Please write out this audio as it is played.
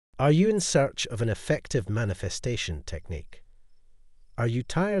Are you in search of an effective manifestation technique? Are you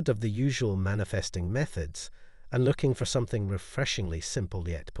tired of the usual manifesting methods and looking for something refreshingly simple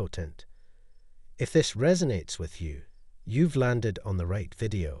yet potent? If this resonates with you, you've landed on the right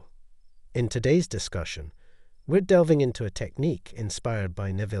video. In today's discussion, we're delving into a technique inspired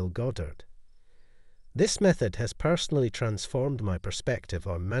by Neville Goddard. This method has personally transformed my perspective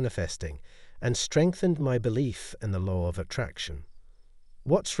on manifesting and strengthened my belief in the law of attraction.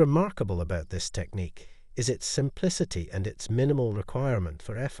 What's remarkable about this technique is its simplicity and its minimal requirement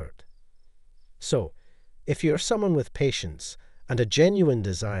for effort. So, if you're someone with patience and a genuine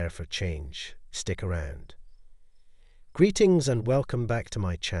desire for change, stick around. Greetings and welcome back to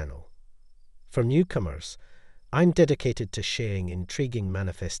my channel. For newcomers, I'm dedicated to sharing intriguing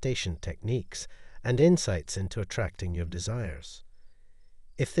manifestation techniques and insights into attracting your desires.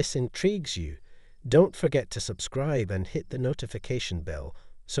 If this intrigues you, don't forget to subscribe and hit the notification bell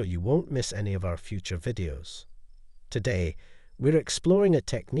so you won't miss any of our future videos. Today, we're exploring a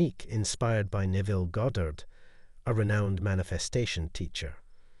technique inspired by Neville Goddard, a renowned manifestation teacher.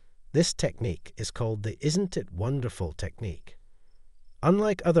 This technique is called the Isn't It Wonderful technique.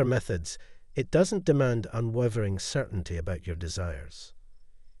 Unlike other methods, it doesn't demand unwavering certainty about your desires.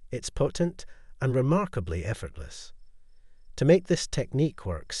 It's potent and remarkably effortless. To make this technique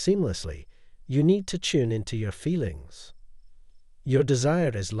work seamlessly, you need to tune into your feelings. Your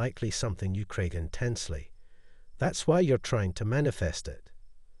desire is likely something you crave intensely. That's why you're trying to manifest it.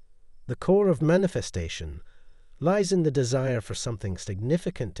 The core of manifestation lies in the desire for something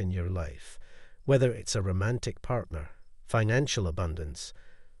significant in your life, whether it's a romantic partner, financial abundance,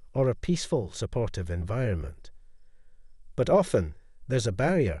 or a peaceful, supportive environment. But often, there's a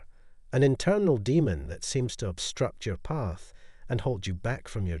barrier, an internal demon that seems to obstruct your path and hold you back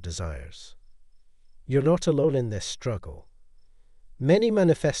from your desires. You're not alone in this struggle. Many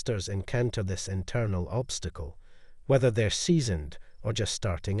manifestors encounter this internal obstacle, whether they're seasoned or just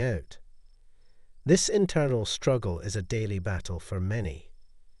starting out. This internal struggle is a daily battle for many.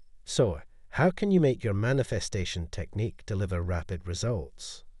 So, how can you make your manifestation technique deliver rapid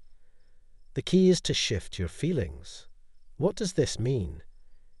results? The key is to shift your feelings. What does this mean?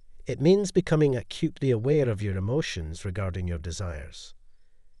 It means becoming acutely aware of your emotions regarding your desires.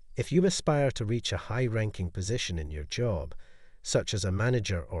 If you aspire to reach a high-ranking position in your job, such as a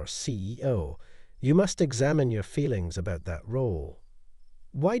manager or CEO, you must examine your feelings about that role.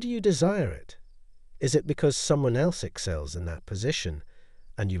 Why do you desire it? Is it because someone else excels in that position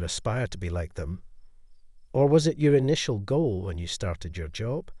and you aspire to be like them? Or was it your initial goal when you started your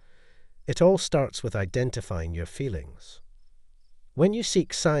job? It all starts with identifying your feelings. When you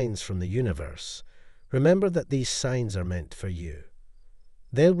seek signs from the universe, remember that these signs are meant for you.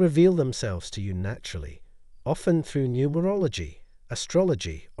 They'll reveal themselves to you naturally, often through numerology,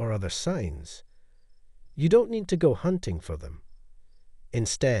 astrology, or other signs. You don't need to go hunting for them.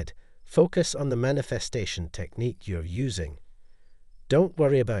 Instead, focus on the manifestation technique you're using. Don't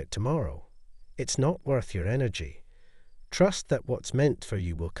worry about tomorrow. It's not worth your energy. Trust that what's meant for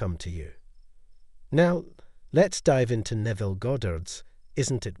you will come to you. Now, let's dive into Neville Goddard's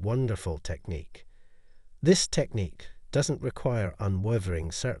Isn't It Wonderful technique. This technique doesn't require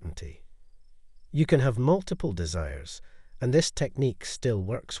unwavering certainty. You can have multiple desires, and this technique still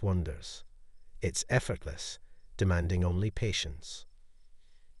works wonders. It's effortless, demanding only patience.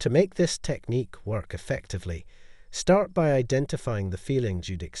 To make this technique work effectively, start by identifying the feelings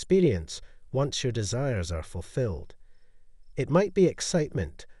you'd experience once your desires are fulfilled. It might be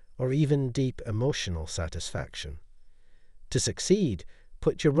excitement or even deep emotional satisfaction. To succeed,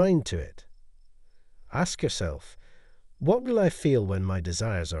 put your mind to it. Ask yourself, what will I feel when my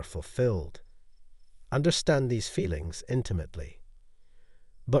desires are fulfilled? Understand these feelings intimately.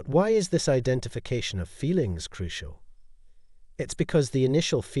 But why is this identification of feelings crucial? It's because the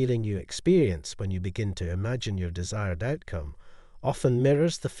initial feeling you experience when you begin to imagine your desired outcome often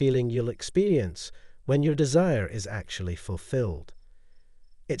mirrors the feeling you'll experience when your desire is actually fulfilled.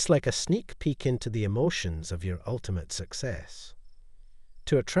 It's like a sneak peek into the emotions of your ultimate success.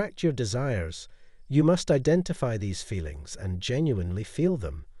 To attract your desires, you must identify these feelings and genuinely feel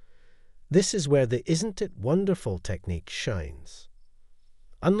them. This is where the Isn't It Wonderful technique shines.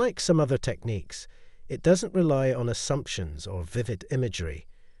 Unlike some other techniques, it doesn't rely on assumptions or vivid imagery,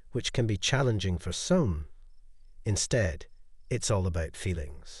 which can be challenging for some. Instead, it's all about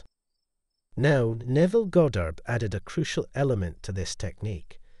feelings. Now, Neville Goddard added a crucial element to this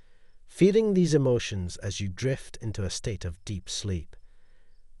technique: feeling these emotions as you drift into a state of deep sleep.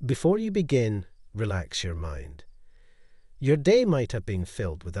 Before you begin, relax your mind. Your day might have been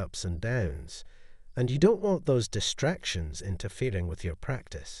filled with ups and downs, and you don't want those distractions interfering with your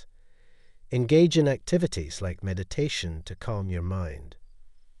practice. Engage in activities like meditation to calm your mind.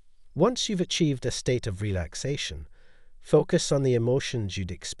 Once you've achieved a state of relaxation, focus on the emotions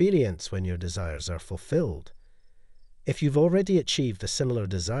you'd experience when your desires are fulfilled. If you've already achieved a similar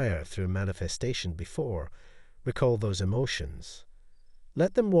desire through manifestation before, recall those emotions.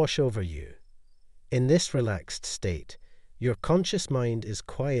 Let them wash over you. In this relaxed state, your conscious mind is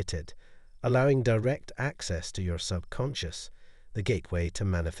quieted, allowing direct access to your subconscious, the gateway to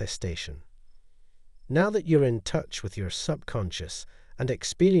manifestation. Now that you're in touch with your subconscious and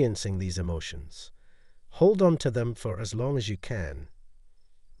experiencing these emotions, hold on to them for as long as you can.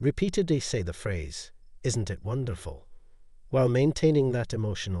 Repeatedly say the phrase, "Isn't it wonderful?" while maintaining that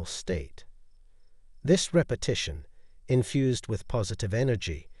emotional state. This repetition, infused with positive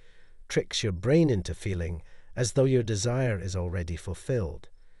energy, tricks your brain into feeling as though your desire is already fulfilled.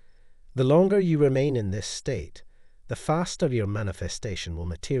 The longer you remain in this state, the faster your manifestation will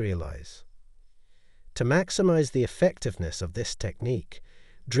materialize. To maximize the effectiveness of this technique,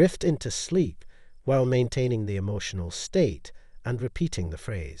 drift into sleep while maintaining the emotional state and repeating the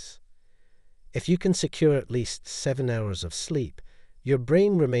phrase. If you can secure at least 7 hours of sleep, your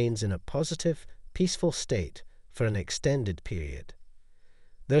brain remains in a positive, peaceful state for an extended period.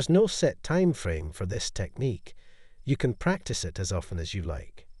 There's no set time frame for this technique. You can practice it as often as you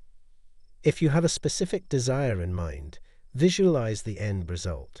like. If you have a specific desire in mind, visualize the end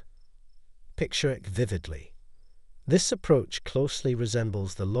result. Picture it vividly. This approach closely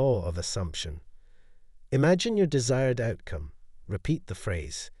resembles the law of assumption. Imagine your desired outcome, repeat the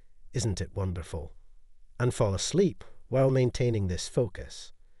phrase, "Isn't it wonderful?" and fall asleep while maintaining this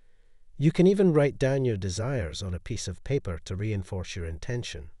focus. You can even write down your desires on a piece of paper to reinforce your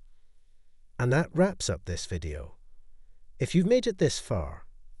intention. And that wraps up this video. If you've made it this far,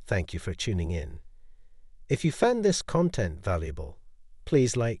 thank you for tuning in. If you found this content valuable,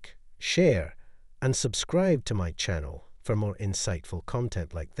 please like, share, and subscribe to my channel for more insightful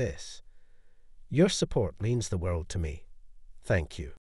content like this. Your support means the world to me. Thank you.